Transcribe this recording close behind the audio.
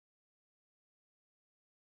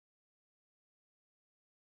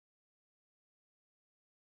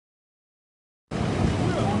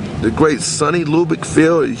the great Sonny Lubick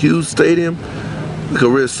Field at Hughes Stadium. The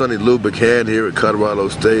career Sonny Lubick had here at Colorado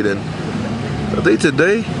State, and I think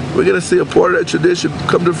today we're going to see a part of that tradition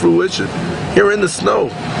come to fruition here in the snow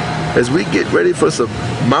as we get ready for some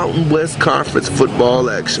Mountain West Conference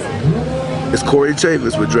football action. It's Corey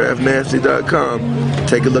Chavis with DraftNasty.com.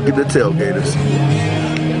 Take a look at the tailgaters.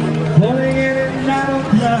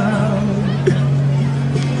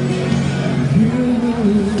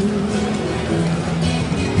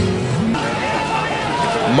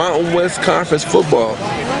 Mountain West Conference football.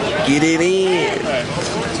 Get it in.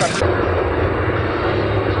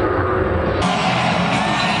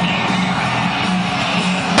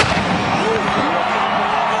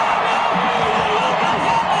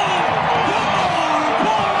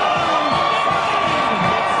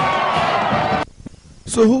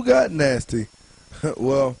 So who got nasty?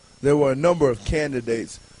 Well, there were a number of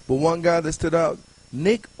candidates, but one guy that stood out,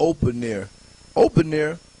 Nick Openier.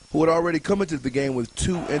 Openier, who had already come into the game with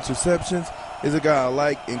 2 interceptions, is a guy I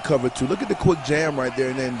like in cover 2. Look at the quick jam right there,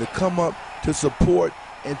 and then to come up to support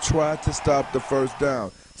and try to stop the first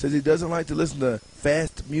down. Says he doesn't like to listen to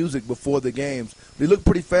fast music before the games. He looked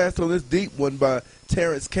pretty fast on this deep one by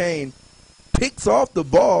Terrence Kane. Picks off the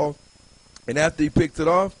ball, and after he picks it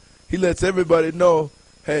off, he lets everybody know,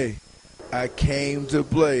 hey, I came to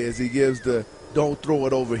play, as he gives the don't throw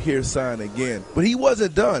it over here sign again. But he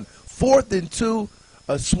wasn't done. 4th and 2.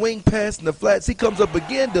 A swing pass in the flats. He comes up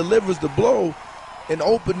again, delivers the blow, and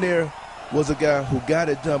Openier was a guy who got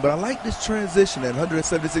it done. But I like this transition at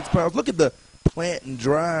 176 pounds. Look at the plant and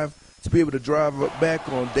drive to be able to drive back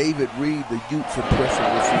on David Reed, the Utes impressive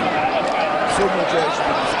receiver. So much action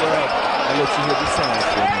to describe. I'll let you hear the sound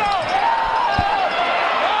for a minute.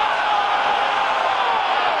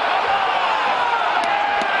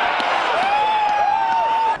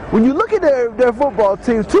 When you look at their football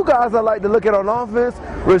teams, 2 guys I like to look at on offense,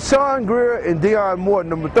 Rashawn Greer and Deion Morton,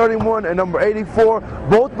 number 31 and number 84,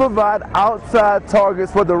 both provide outside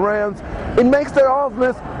targets for the Rams. It makes their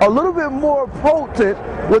offense a little bit more potent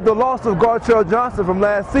with the loss of Gartrell Johnson from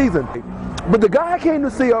last season. But the guy I came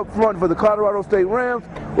to see up front for the Colorado State Rams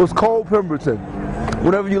was Cole Pemberton.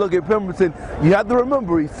 Whenever you look at Pemberton, you have to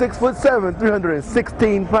remember he's 6'7",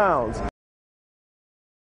 316 pounds.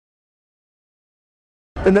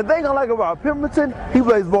 And the thing I like about Pemberton, he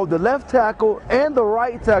plays both the left tackle and the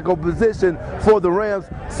right tackle position for the Rams,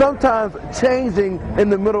 sometimes changing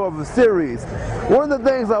in the middle of a series. One of the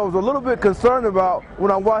things I was a little bit concerned about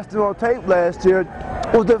when I watched him on tape last year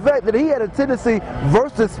was the fact that he had a tendency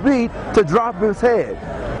versus speed to drop his head.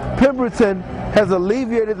 Pemberton has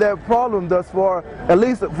alleviated that problem thus far, at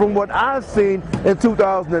least from what I've seen in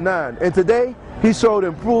 2009. And today, he showed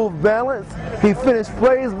improved balance, he finished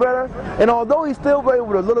plays better, and although he still played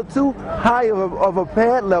with a little too high of a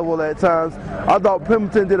pad level at times, I thought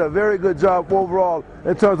Pemberton did a very good job overall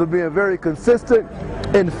in terms of being very consistent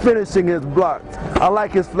in finishing his blocks. I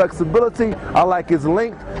like his flexibility, I like his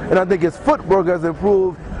length, and I think his footwork has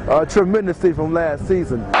improved tremendously from last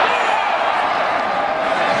season.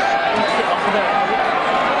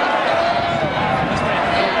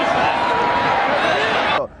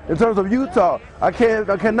 In terms of Utah, I'd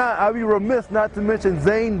be remiss not to mention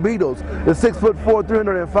Zane Beadles, the 6'4",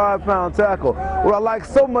 305-pound tackle. What I like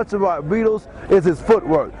so much about Beadles is his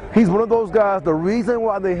footwork. He's one of those guys, the reason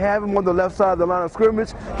why they have him on the left side of the line of scrimmage,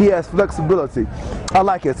 he has flexibility. I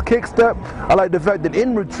like his kick step. I like the fact that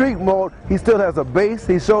in retreat mode, he still has a base.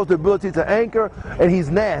 He shows the ability to anchor, and he's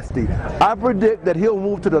nasty. I predict that he'll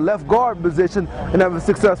move to the left guard position and have a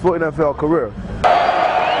successful NFL career.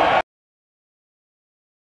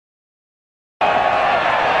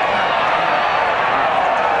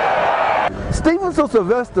 Stevenson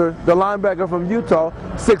Sylvester, the linebacker from Utah,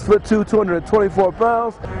 6'2", 224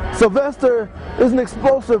 pounds. Sylvester is an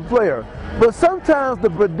explosive player, but sometimes the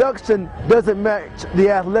production doesn't match the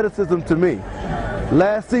athleticism to me.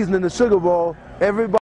 Last season in the Sugar Bowl, everybody